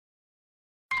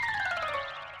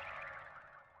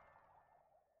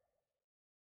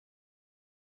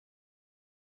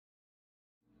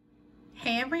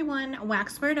Hey everyone,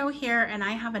 Wax Weirdo here, and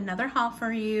I have another haul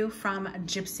for you from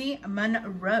Gypsy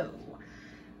Monroe.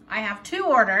 I have two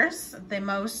orders, the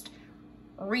most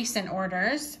recent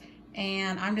orders,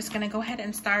 and I'm just gonna go ahead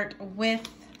and start with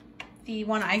the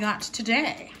one I got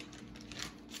today.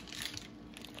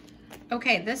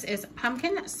 Okay, this is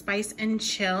Pumpkin Spice and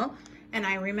Chill, and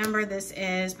I remember this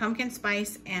is pumpkin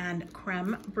spice and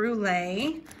creme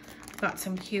brulee. Got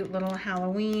some cute little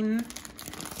Halloween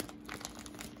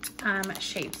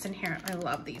shapes in here. I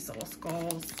love these little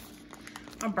skulls.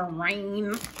 A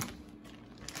brain.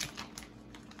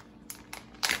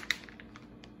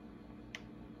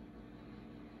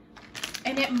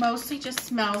 And it mostly just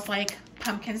smells like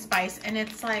pumpkin spice, and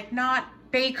it's like not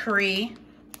bakery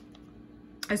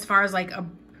as far as like a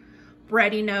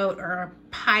bready note or a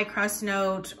pie crust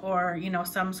note or, you know,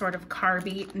 some sort of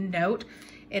carby note.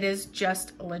 It is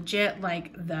just legit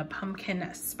like the pumpkin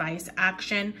spice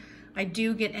action. I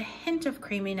do get a hint of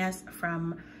creaminess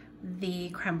from the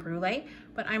creme brulee,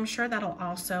 but I'm sure that'll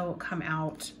also come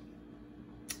out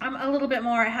a little bit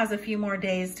more. It has a few more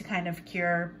days to kind of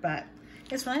cure, but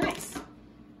it's really nice.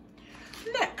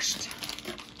 Next,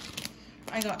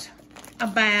 I got a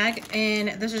bag,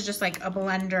 and this is just like a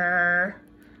blender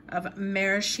of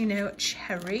maraschino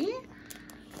cherry.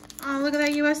 Oh, look at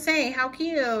that USA, how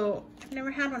cute. I've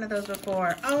never had one of those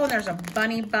before. Oh, there's a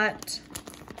bunny butt.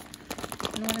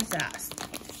 And what is that?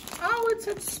 Oh, it's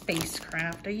a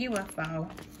spacecraft, a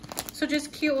UFO. So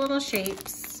just cute little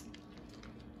shapes.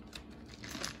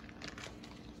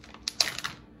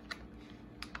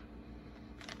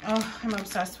 Oh, I'm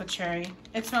obsessed with cherry.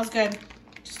 It smells good.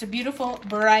 Just a beautiful,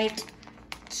 bright,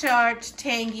 tart,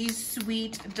 tangy,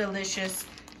 sweet, delicious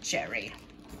cherry.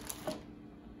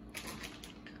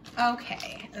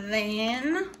 Okay,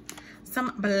 then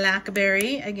some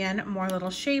blackberry. Again, more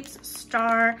little shapes,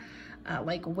 star,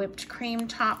 like whipped cream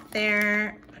top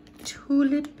there, a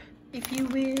tulip, if you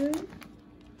will.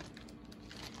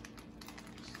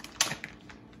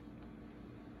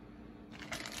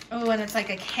 Oh, and it's like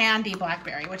a candy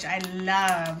blackberry, which I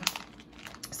love.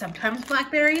 Sometimes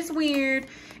blackberry is weird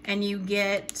and you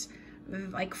get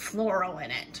like floral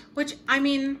in it, which, I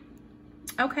mean,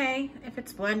 okay, if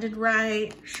it's blended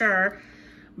right, sure.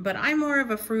 But I'm more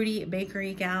of a fruity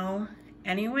bakery gal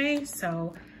anyway,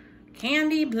 so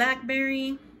candy,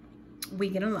 blackberry, we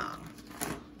get along.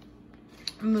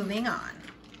 Moving on.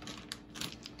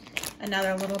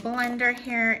 Another little blender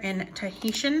here in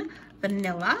Tahitian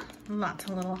vanilla. Lots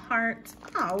of little hearts.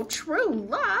 Oh, true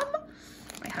love.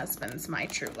 My husband's my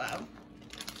true love.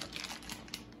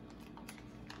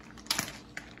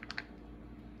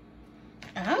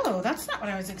 Oh, that's not what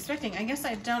I was expecting. I guess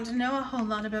I don't know a whole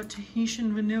lot about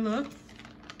Tahitian vanilla.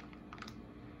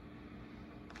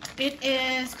 It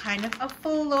is kind of a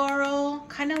floral,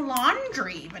 kind of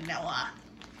laundry vanilla.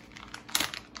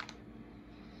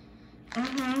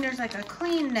 There's like a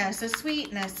cleanness, a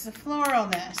sweetness, a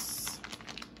floralness.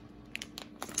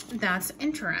 That's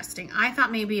interesting. I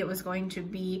thought maybe it was going to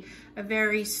be a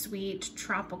very sweet,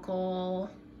 tropical,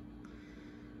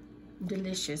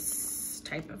 delicious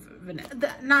type of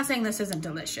vanilla. Not saying this isn't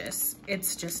delicious.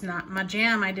 It's just not my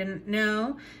jam. I didn't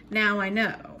know. Now I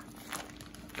know.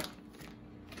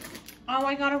 Oh,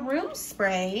 I got a room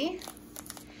spray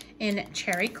in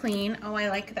Cherry Clean. Oh, I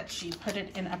like that she put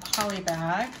it in a poly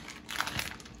bag.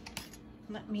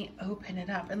 Let me open it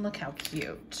up and look how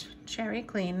cute. Cherry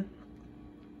Clean.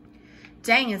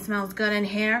 Dang, it smells good in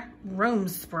here. Room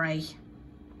spray.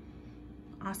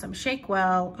 Awesome. Shake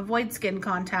well. Avoid skin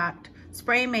contact.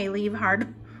 Spray may leave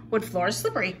hardwood floors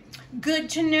slippery. Good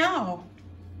to know.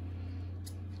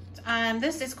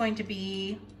 This is going to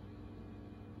be,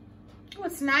 oh,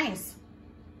 it's nice.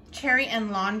 Cherry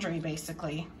and laundry,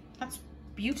 basically. That's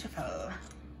beautiful.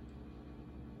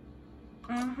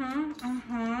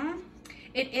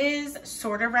 It is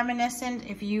sort of reminiscent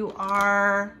if you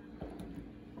are,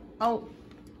 oh,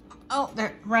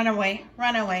 there, run away.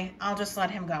 I'll just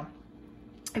let him go.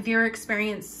 If you're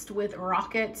experienced with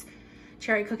Rocket's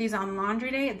cherry cookies on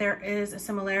laundry day, there is a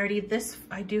similarity. This,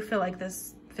 I do feel like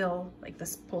this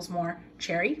pulls more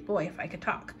cherry. Boy, if I could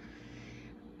talk.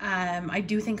 I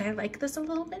do think I like this a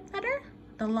little bit better.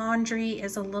 The laundry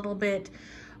is a little bit,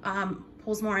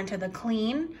 pulls more into the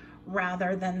clean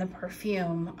rather than the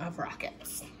perfume of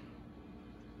Rockets.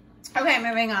 Okay,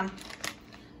 moving on.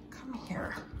 Come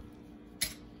here.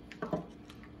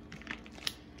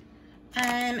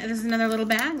 This is another little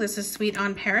bag. This is Sweet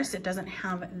on Paris. It doesn't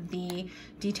have the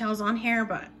details on here,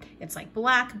 but it's like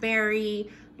blackberry,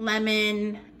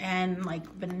 lemon, and like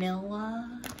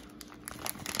vanilla.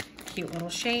 Cute little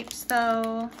shapes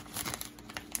though.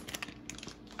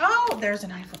 Oh, there's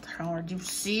an Eiffel Tower. Do you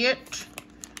see it?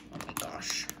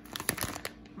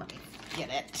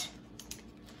 get it.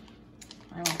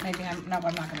 I won't, maybe I'm not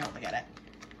gonna be able to get it.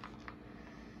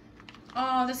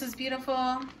 Oh, this is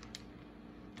beautiful.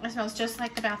 It smells just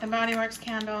like the Bath and Body Works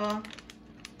candle.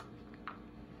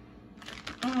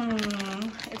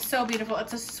 It's so beautiful.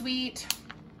 It's a sweet,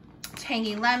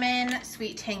 tangy lemon,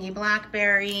 sweet, tangy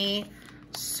blackberry.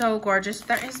 So gorgeous.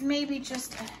 There is maybe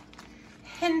just a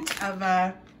hint of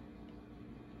a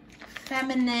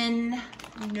feminine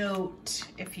note,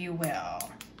 if you will.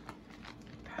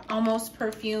 Almost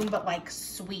perfume, but like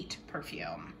sweet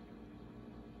perfume.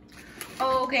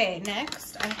 Okay,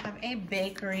 next I have a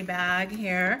bakery bag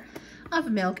here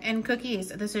of milk and cookies.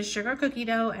 This is sugar cookie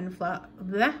dough and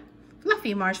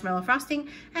fluffy marshmallow frosting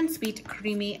and sweet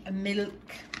creamy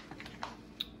milk.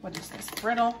 What is this?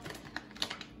 Brittle?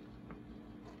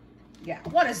 Yeah,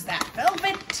 what is that?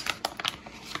 Velvet?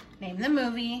 Name the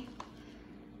movie.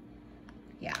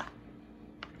 Yeah.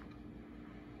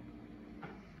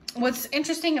 What's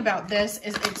interesting about this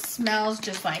is it smells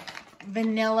just like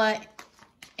vanilla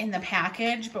in the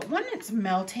package, but when it's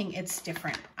melting, it's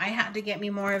different. I had to get me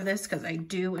more of this because I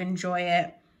do enjoy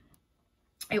it.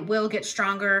 It will get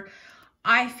stronger,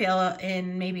 I feel,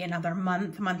 in maybe another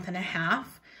month and a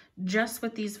half, just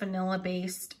with these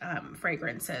vanilla-based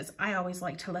fragrances. I always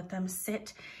like to let them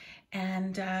sit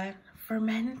and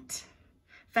ferment,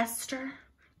 fester,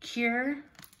 cure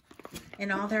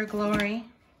in all their glory,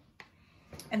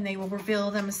 and they will reveal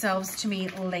themselves to me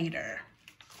later.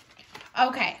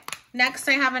 Okay, next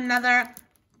I have another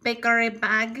bakery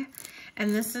bag,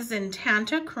 and this is in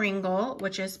Tanta Kringle,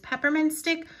 which is peppermint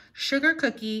stick, sugar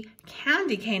cookie,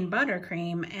 candy cane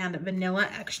buttercream, and vanilla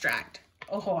extract.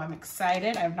 Oh, I'm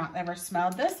excited. I've not ever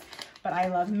smelled this, but I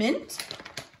love mint.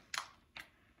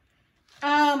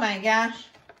 Oh my gosh.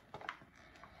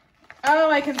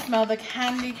 Oh, I can smell the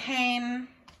candy cane.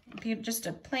 Just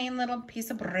a plain little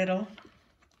piece of brittle.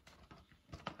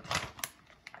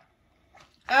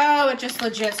 Oh, it just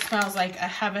legit smells like a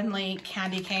heavenly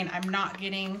candy cane. I'm not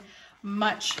getting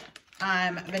much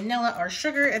vanilla or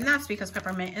sugar, and that's because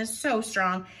peppermint is so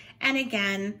strong. And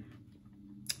again,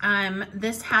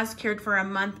 this has cured for a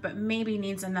month, but maybe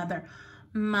needs another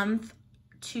month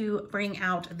to bring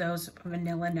out those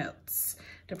vanilla notes,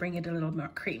 to bring it a little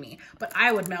more creamy. But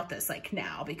I would melt this like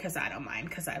now because I don't mind,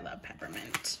 because I love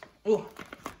peppermint. Ooh.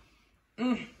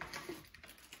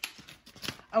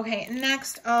 Okay,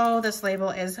 next, oh, this label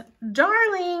is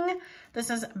darling. This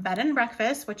is Bed and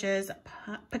Breakfast, which is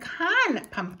pecan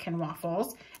pumpkin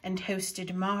waffles and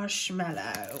toasted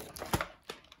marshmallow.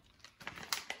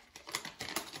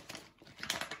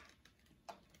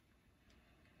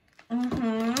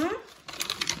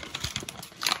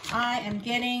 I am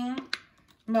getting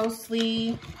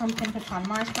mostly pumpkin pecan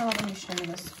marshmallow. Let me show you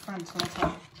this front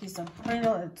little piece of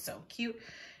brittle. It's so cute.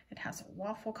 It has a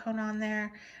waffle cone on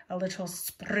there, a little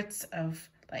spritz of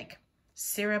like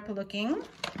syrup lookingness.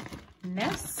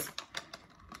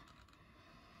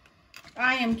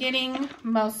 I am getting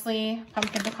mostly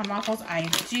pumpkin pecan waffles. I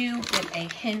do get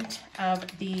a hint of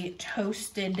the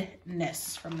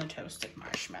toastedness from the toasted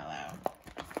marshmallow.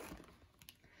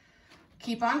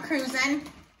 Keep on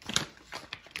cruising.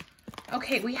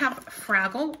 Okay, we have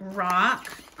Fraggle Rock.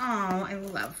 Oh, I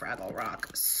love Fraggle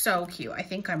Rock. So cute. I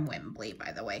think I'm Wembley,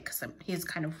 by the way, because he's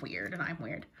kind of weird and I'm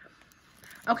weird.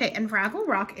 Okay, and Fraggle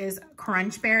Rock is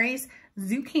crunch berries,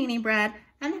 zucchini bread,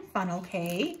 and funnel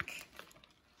cake.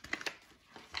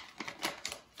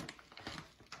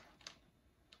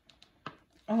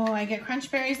 Oh, I get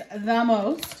crunch berries the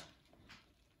most.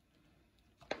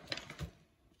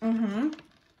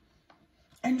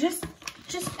 And just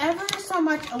ever so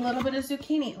much, a little bit of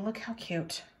zucchini. Look how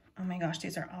cute. Oh my gosh,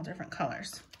 these are all different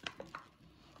colors,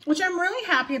 which I'm really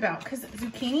happy about because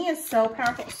zucchini is so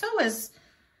powerful. So is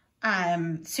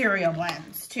cereal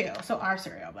blends too. So are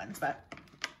cereal blends, but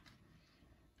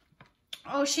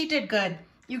oh, she did good.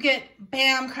 You get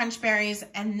bam, crunch berries,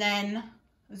 and then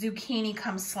zucchini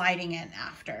comes sliding in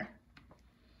after.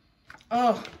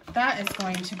 Oh, that is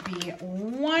going to be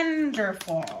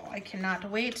wonderful. I cannot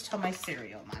wait till my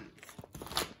cereal month.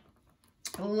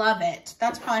 Love it.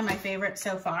 That's probably my favorite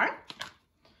so far.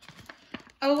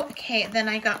 Okay, then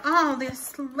I got, oh,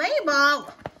 this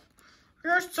label.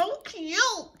 You're so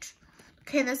cute.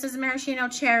 Okay, this is maraschino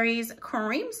cherries,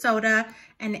 cream soda,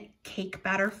 and cake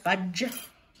batter fudge.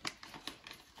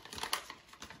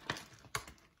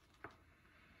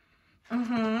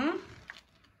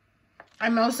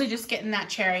 I'm mostly just getting that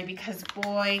cherry because,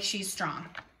 boy, she's strong.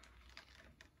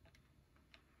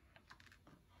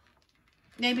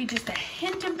 Maybe just a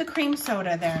hint of the cream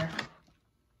soda there.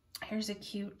 Here's a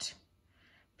cute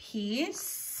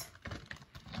piece.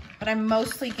 But I'm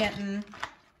mostly getting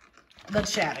the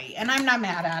cherry, and I'm not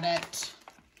mad at it.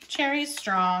 Cherry's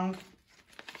strong.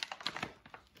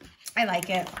 I like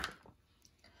it.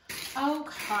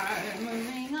 Okay,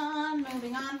 moving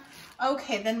on.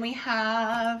 Okay, then we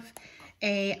have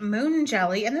a moon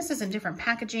jelly, and this is in different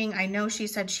packaging. I know she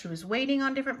said she was waiting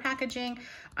on different packaging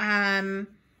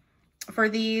for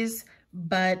these,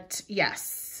 but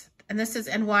yes. And this is,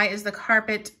 and why is the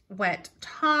carpet wet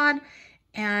Todd?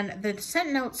 And the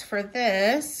scent notes for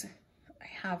this, I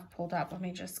have pulled up. Let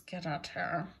me just get out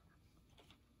here.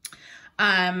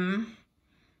 I'm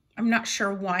not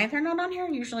sure why they're not on here.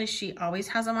 Usually she always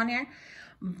has them on here.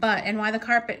 But, and why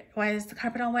is the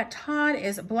carpet all wet Todd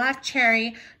is black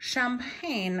cherry,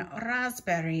 champagne,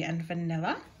 raspberry, and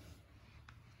vanilla.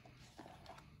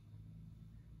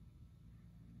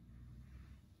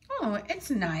 Oh, it's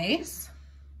nice.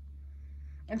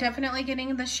 I'm definitely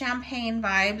getting the champagne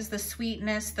vibes, the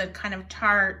sweetness, the kind of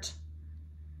tart,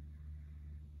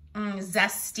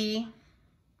 zesty.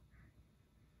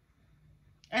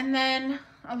 And then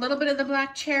a little bit of the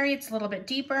black cherry. It's a little bit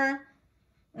deeper.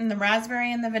 And the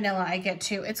raspberry and the vanilla I get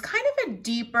too. It's kind of a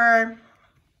deeper,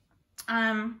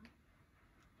 the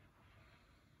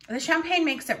champagne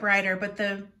makes it brighter, but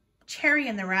the cherry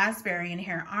and the raspberry in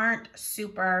here aren't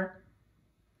super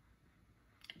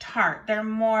tart. They're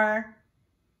more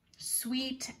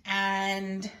sweet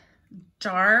and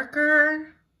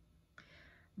darker.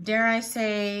 Dare I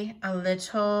say a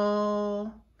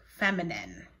little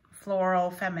feminine, floral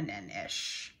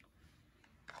feminine-ish.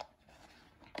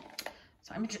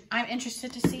 So I'm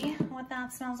interested to see what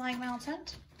that smells like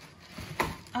melted.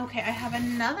 Okay, I have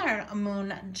another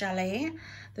moon jelly.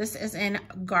 This is in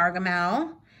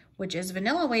Gargamel, which is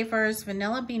vanilla wafers,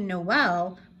 vanilla bean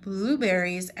noel,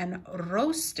 blueberries, and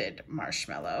roasted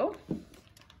marshmallow.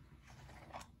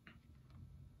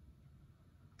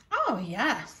 Oh,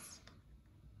 yes.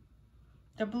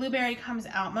 The blueberry comes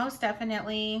out most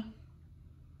definitely.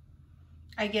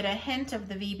 I get a hint of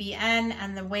the VBN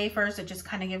and the wafers. It just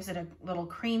kind of gives it a little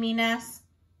creaminess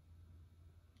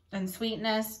and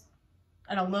sweetness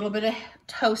and a little bit of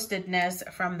toastedness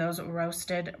from those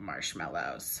roasted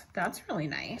marshmallows. That's really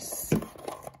nice.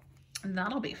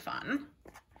 That'll be fun.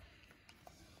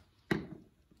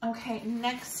 Okay,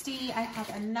 nexty, I have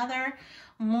another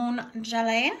moon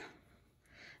jelly.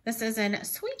 This is in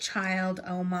Sweet Child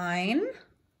O' Mine,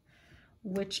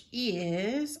 which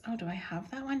is, oh, do I have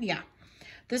that one? Yeah.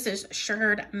 This is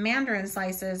sugared mandarin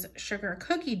slices, sugar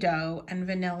cookie dough, and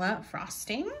vanilla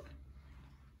frosting.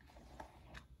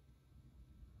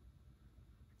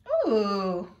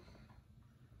 Ooh,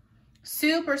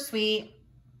 super sweet,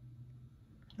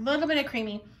 a little bit of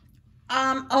creamy,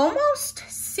 almost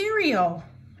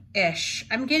cereal-ish.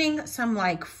 I'm getting some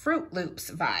like Fruit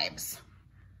Loops vibes-ish,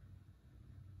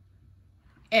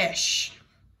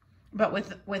 but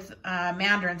with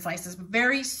mandarin slices.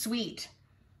 Very sweet.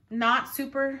 Not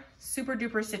super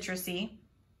duper citrusy,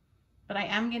 but I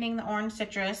am getting the orange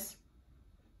citrus.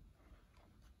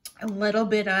 A little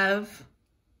bit of,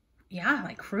 yeah,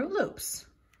 like Fruit Loops.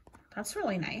 That's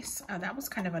really nice. That was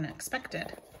kind of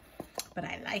unexpected, but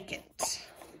I like it.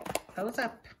 Those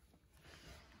up.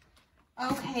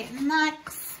 Okay,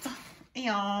 next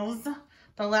is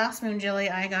the last moon jelly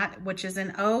I got, which is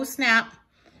an Oh Snap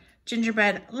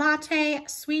gingerbread latte,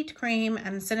 sweet cream,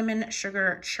 and cinnamon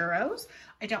sugar churros.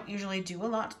 I don't usually do a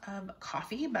lot of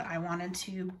coffee, but I wanted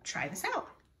to try this out.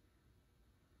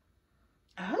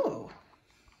 Oh,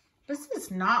 this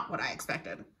is not what I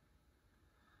expected.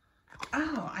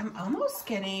 Oh, I'm almost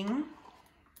getting,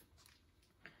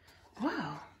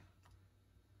 wow.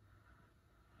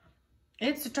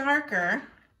 It's darker,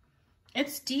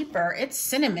 it's deeper, it's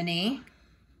cinnamony.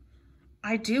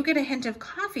 I do get a hint of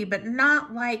coffee, but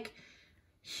not like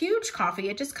huge coffee.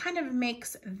 It just kind of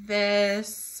makes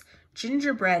this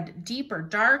gingerbread deeper,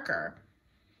 darker,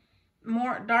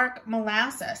 more dark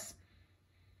molasses.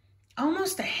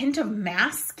 Almost a hint of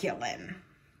masculine,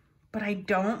 but I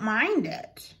don't mind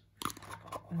it.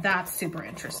 That's super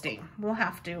interesting. We'll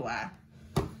have to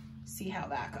see how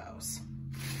that goes.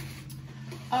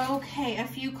 Okay, a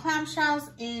few clamshells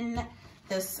in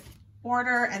this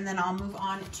order, and then I'll move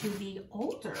on to the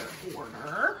older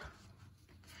order.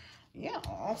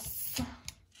 Yes.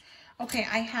 Okay,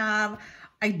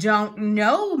 I don't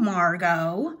know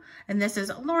Margot, and this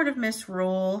is Lord of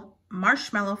Misrule,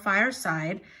 Marshmallow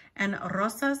Fireside, and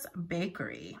Rosa's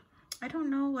Bakery. I don't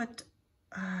know what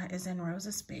is in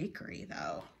Rosa's Bakery,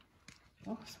 though.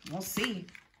 We'll see.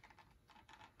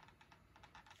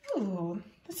 Ooh,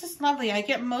 this is lovely. I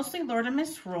get mostly Lord of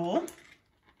Misrule.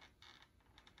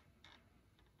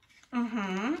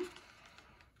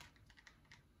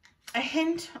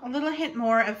 A little hint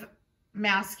more of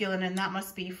masculine, and that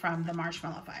must be from the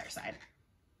Marshmallow Fireside.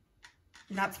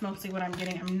 That's mostly what I'm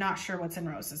getting. I'm not sure what's in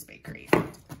Rose's Bakery.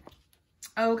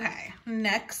 Okay,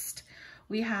 next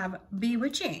we have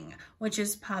Bewitching, which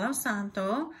is Palo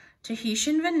Santo,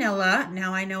 Tahitian Vanilla.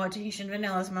 Now I know what Tahitian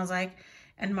Vanilla smells like.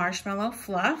 And Marshmallow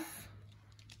Fluff.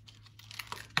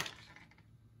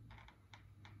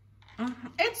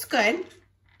 It's good.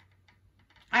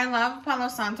 I love Palo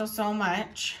Santo so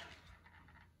much.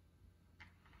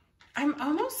 I'm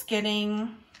almost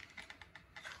getting...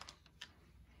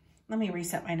 Let me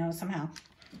reset my nose somehow.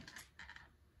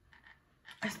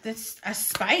 It's a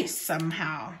spice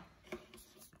somehow.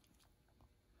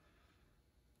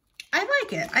 I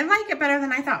like it. I like it better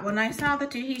than I thought. When I saw the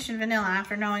Tahitian Vanilla,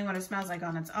 after knowing what it smells like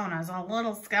on its own, I was a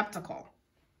little skeptical.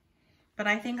 But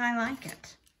I think I like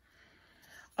it.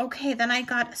 Okay, then I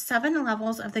got 7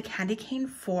 levels of the Candy Cane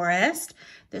Forest.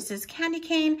 This is Candy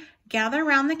Cane, Gather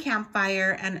Around the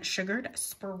Campfire, and Sugared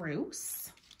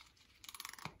Spruce.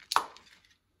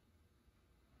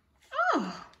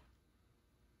 Oh,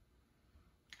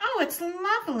 it's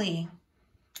lovely.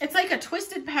 It's like a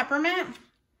twisted peppermint.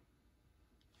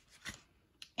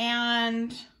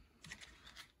 And,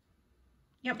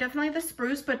 yep, definitely the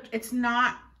spruce, but it's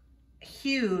not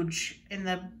huge in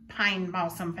the pine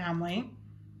balsam family.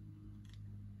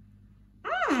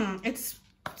 It's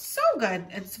so good.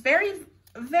 It's very,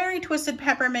 very twisted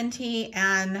pepperminty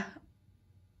and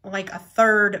like a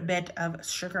third bit of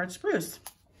sugared spruce.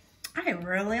 I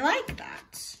really like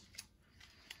that.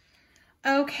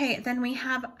 Okay, then we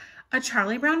have a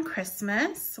Charlie Brown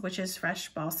Christmas, which is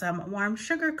fresh balsam, warm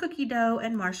sugar cookie dough,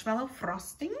 and marshmallow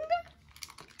frosting.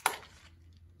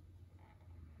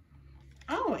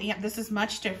 Oh, yeah, this is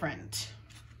much different.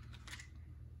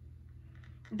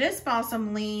 This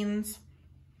balsam leans,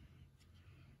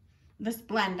 this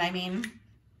blend, I mean,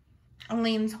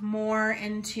 leans more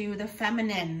into the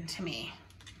feminine to me.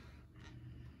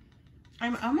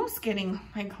 I'm almost getting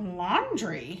like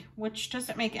laundry, which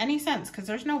doesn't make any sense because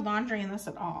there's no laundry in this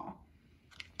at all.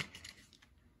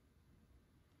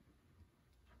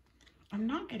 I'm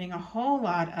not getting a whole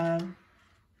lot of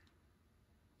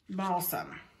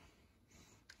balsam.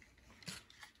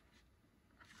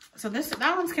 So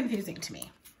that one's confusing to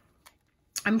me.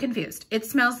 I'm confused. It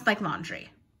smells like laundry.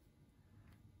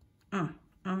 I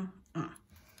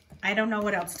don't know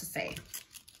what else to say.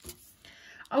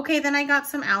 Okay, then I got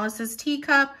some Alice's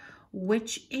Teacup,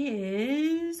 which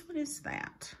is, what is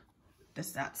that?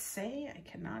 Does that say? I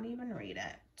cannot even read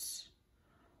it.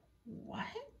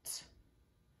 What?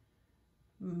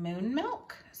 Moon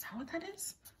milk? Is that what that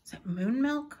is? Is it moon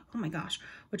milk? Oh my gosh.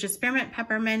 Which is spearmint,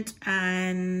 peppermint,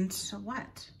 and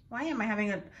what? Why am I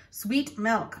having a sweet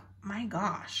milk? My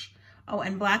gosh. Oh,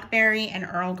 and blackberry and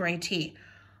Earl Grey tea.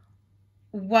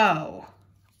 Whoa.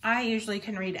 I usually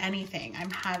can read anything. I'm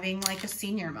having like a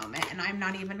senior moment and I'm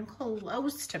not even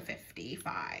close to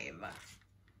 55.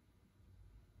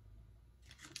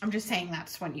 I'm just saying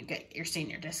that's when you get your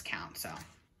senior discount, so.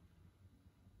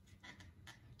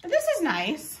 But this is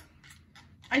nice.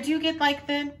 I do get like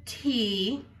the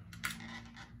tea,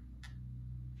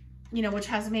 you know, which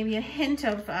has maybe a hint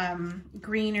of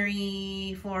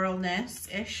greenery,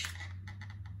 floralness-ish.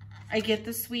 I get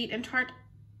the sweet and tart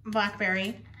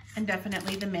blackberry. And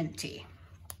definitely the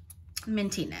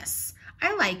mintiness.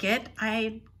 I like it.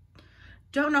 I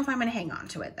don't know if I'm gonna hang on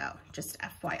to it though, just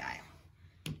FYI.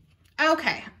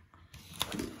 Okay,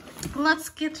 let's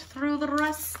get through the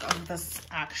rest of this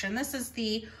action. This is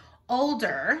the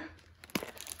older,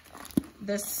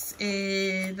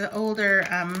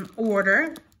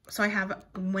 order. So I have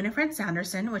Winifred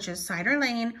Sanderson, which is Cider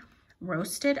Lane,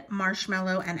 Roasted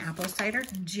Marshmallow, and Apple Cider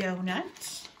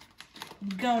Donut.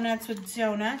 Go nuts with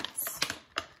donuts.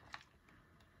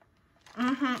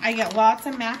 I get lots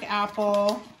of Mac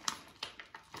Apple.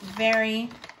 Very,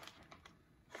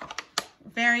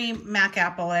 very Mac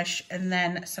Apple-ish. And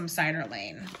then some Cider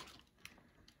Lane.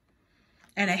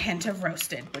 And a hint of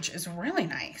roasted, which is really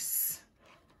nice.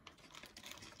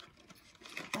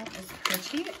 That is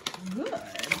pretty good.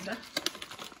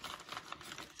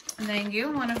 Thank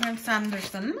you, Winifred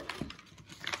Sanderson.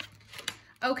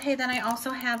 Okay, then I also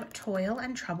have Toil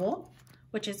and Trouble,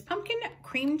 which is pumpkin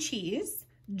cream cheese,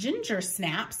 ginger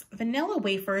snaps, vanilla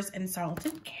wafers, and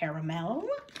salted caramel.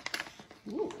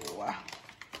 Ooh.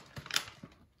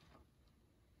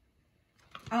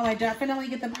 Oh, I definitely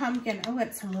get the pumpkin. Oh,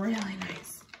 it's really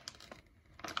nice.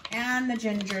 And the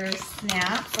ginger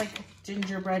snaps, like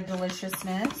gingerbread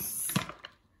deliciousness.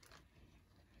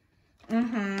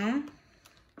 And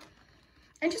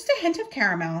just a hint of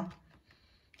caramel.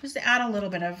 Just to add a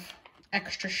little bit of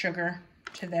extra sugar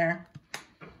to there.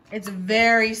 It's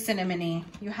very cinnamony.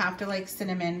 You have to like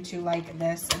cinnamon to like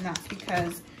this, and that's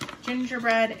because ginger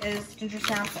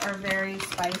snaps are very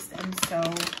spiced, and so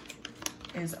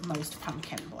is most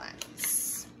pumpkin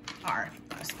blends. Are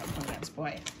most pumpkin blends.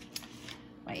 Boy,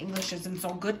 my English isn't so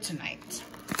good tonight.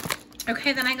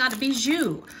 Okay, then I got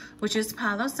Bijou, which is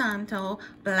Palo Santo,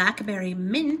 blackberry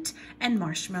mint, and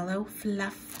marshmallow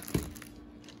fluff.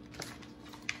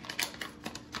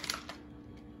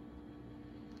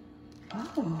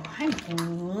 Oh, I'm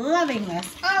loving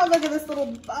this. Oh, look at this little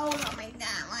bone. Oh my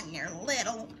God, you're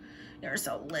little. You're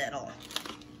so little.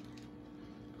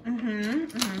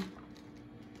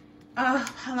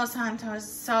 Oh, Palo Santo is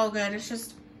so good. It's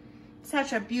just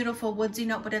such a beautiful woodsy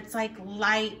note, but it's like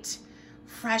light,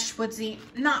 fresh woodsy.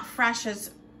 Not fresh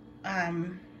as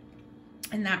in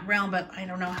that realm, but I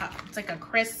don't know how. It's like a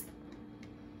crisp,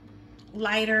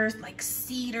 lighter, like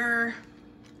cedar.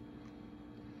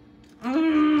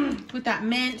 With that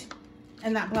mint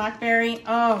and that blackberry.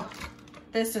 Oh,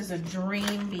 this is a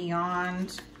dream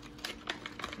beyond.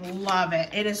 Love it.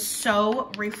 It is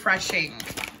so refreshing.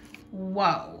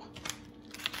 Whoa.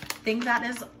 I think that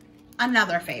is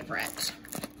another favorite.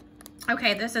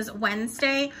 Okay, this is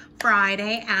Wednesday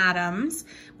Friday Adams,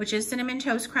 which is Cinnamon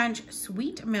Toast Crunch,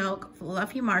 sweet milk,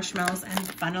 fluffy marshmallows, and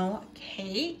funnel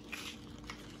cake.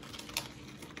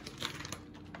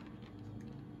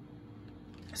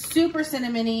 Super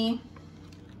cinnamony.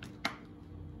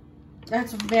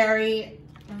 That's very,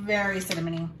 very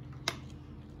cinnamony.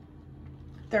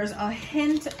 There's a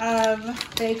hint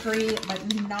of bakery,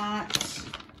 but not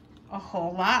a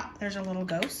whole lot. There's a little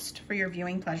ghost for your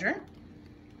viewing pleasure.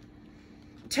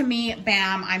 To me,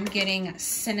 bam, I'm getting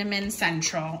cinnamon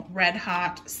central, red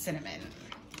hot cinnamon.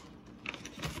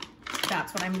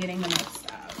 That's what I'm getting the most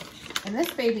of. And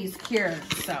this baby's cured,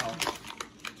 so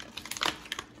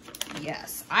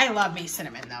yes. I love me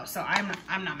cinnamon though, so I'm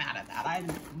not mad at that. I'm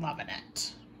loving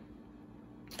it.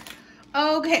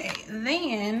 Okay,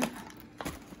 then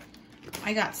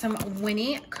I got some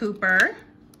Winnie Cooper,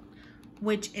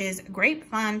 which is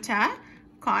grape Fanta,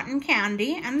 cotton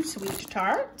candy, and sweet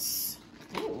tarts.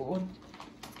 Ooh,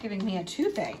 giving me a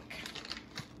toothache.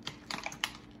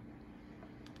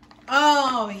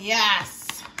 Oh,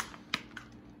 yes.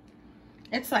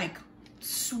 It's like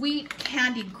sweet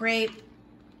candy grape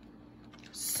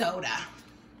soda.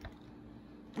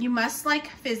 You must like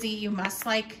fizzy. You must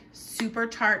like super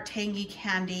tart, tangy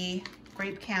candy,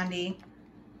 grape candy.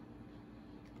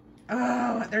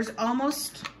 Oh, there's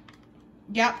almost,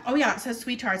 yep. Oh yeah, it says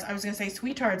sweet tarts. I was gonna say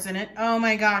sweet tarts in it. Oh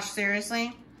my gosh,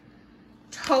 seriously?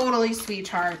 Totally sweet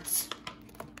tarts.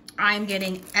 I'm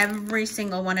getting every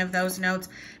single one of those notes,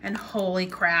 and holy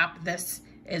crap, this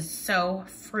is so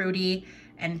fruity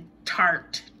and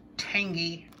tart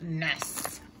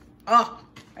tanginess. Oh,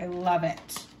 I love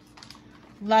it.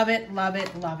 Love it, love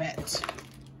it, love it.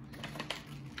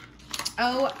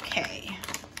 Okay.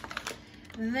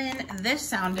 Then this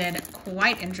sounded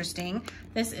quite interesting.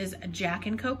 This is Jack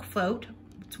and Coke float.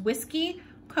 It's whiskey,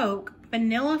 Coke,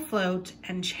 vanilla float,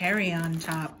 and cherry on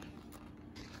top.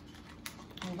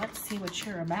 Well, let's see what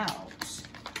you're about.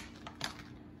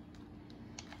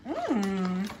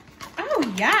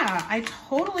 Oh yeah, I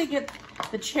totally get,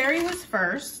 the cherry was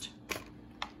first.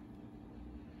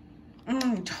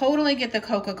 Totally get the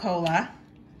Coca-Cola.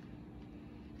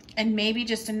 And maybe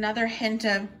just another hint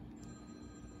of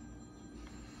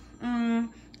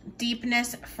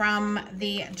deepness from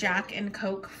the Jack and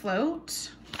Coke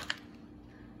float.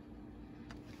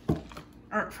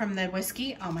 Or from the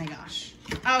whiskey. Oh my gosh.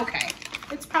 Okay.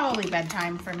 It's probably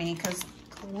bedtime for me because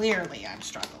clearly I'm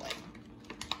struggling.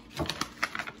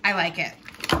 I like it.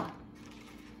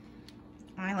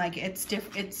 I like it.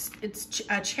 It's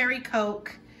a cherry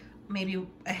Coke, maybe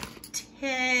a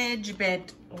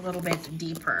little bit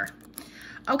deeper.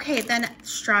 Okay, then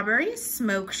Strawberry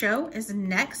Smoke Show is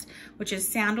next, which is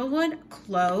sandalwood,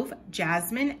 clove,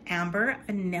 jasmine, amber,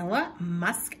 vanilla,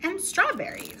 musk, and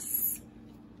strawberries.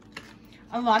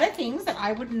 A lot of things that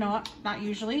I would not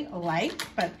usually like,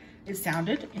 but it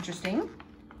sounded interesting.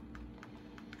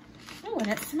 Oh, and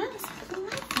it smells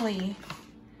lovely.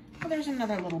 Oh, there's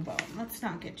another little bone. Let's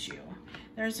not get you.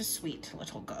 There's a sweet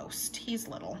little ghost. He's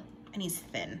little and he's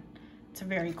thin. It's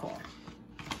very cool.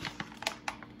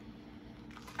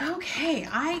 Okay,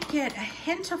 I get a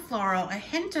hint of floral, a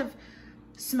hint of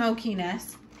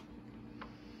smokiness,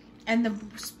 and the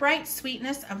bright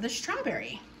sweetness of the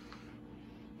strawberry.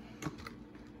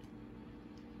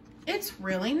 It's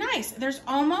really nice. There's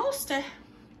almost a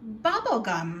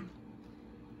bubblegum,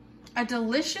 a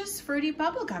delicious fruity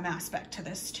bubblegum aspect to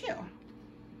this too.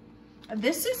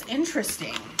 This is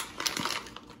interesting.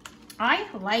 I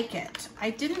like it. I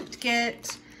didn't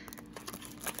get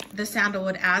the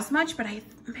sandalwood as much, but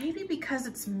maybe because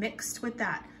it's mixed with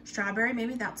that strawberry,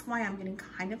 maybe that's why I'm getting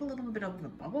kind of a little bit of the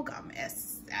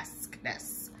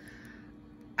bubblegum-esqueness.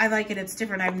 I like it. It's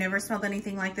different. I've never smelled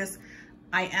anything like this.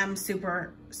 I am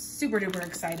super, super duper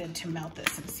excited to melt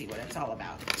this and see what it's all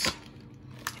about. I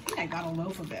think I got a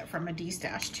loaf of it from a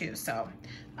D-stash too, so.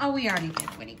 Oh, we already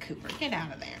did Winnie Cooper. Get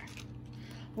out of there.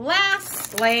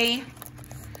 Lastly,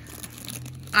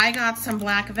 I got some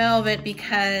black velvet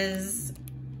because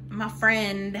my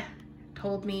friend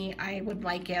told me I would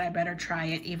like it. I better try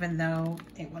it, even though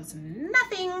it was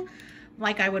nothing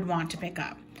like I would want to pick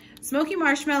up. Smoky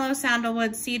marshmallow,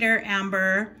 sandalwood, cedar,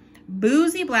 amber,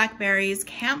 boozy blackberries,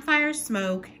 campfire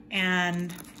smoke,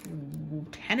 and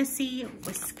Tennessee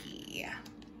whiskey.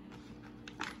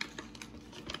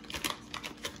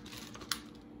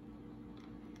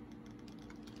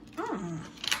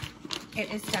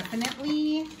 It is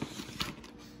definitely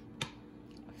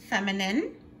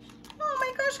feminine. Oh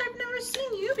my gosh, I've never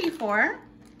seen you before.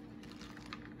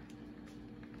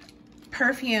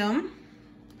 Perfume,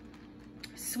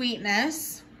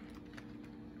 sweetness,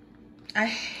 a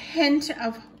hint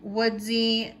of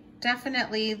woodsy,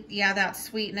 definitely, yeah, that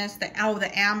sweetness, the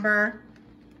amber.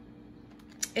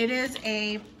 It is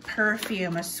a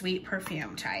perfume, a sweet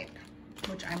perfume type,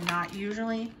 which I'm not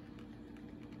usually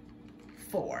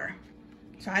for.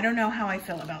 So I don't know how I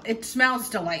feel about it. It smells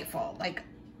delightful. Like,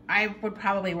 I would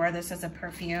probably wear this as a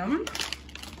perfume.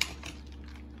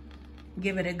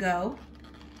 Give it a go.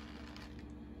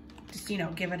 Just, you know,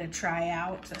 give it a try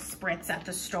out, a spritz at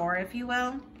the store, if you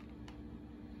will.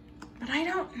 But I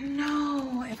don't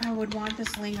know if I would want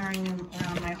this lingering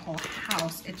around my whole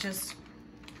house. It just,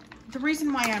 the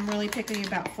reason why I'm really picky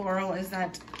about floral is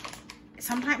that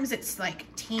sometimes it's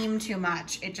like team too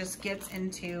much. It just gets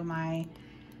into my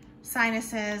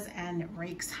sinuses and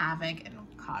wreaks havoc and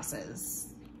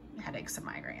causes headaches and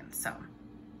migraines. So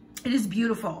it is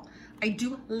beautiful. I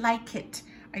do like it.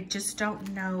 I just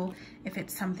don't know if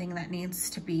it's something that needs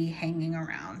to be hanging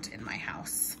around in my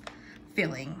house,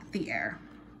 filling the air.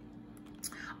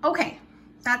 Okay,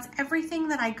 that's everything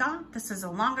that I got. This is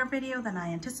a longer video than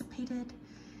I anticipated.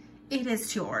 It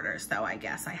is 2 orders though, I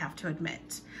guess I have to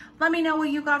admit. Let me know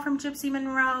what you got from Gypsy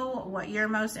Monroe, what you're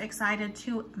most excited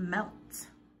to melt.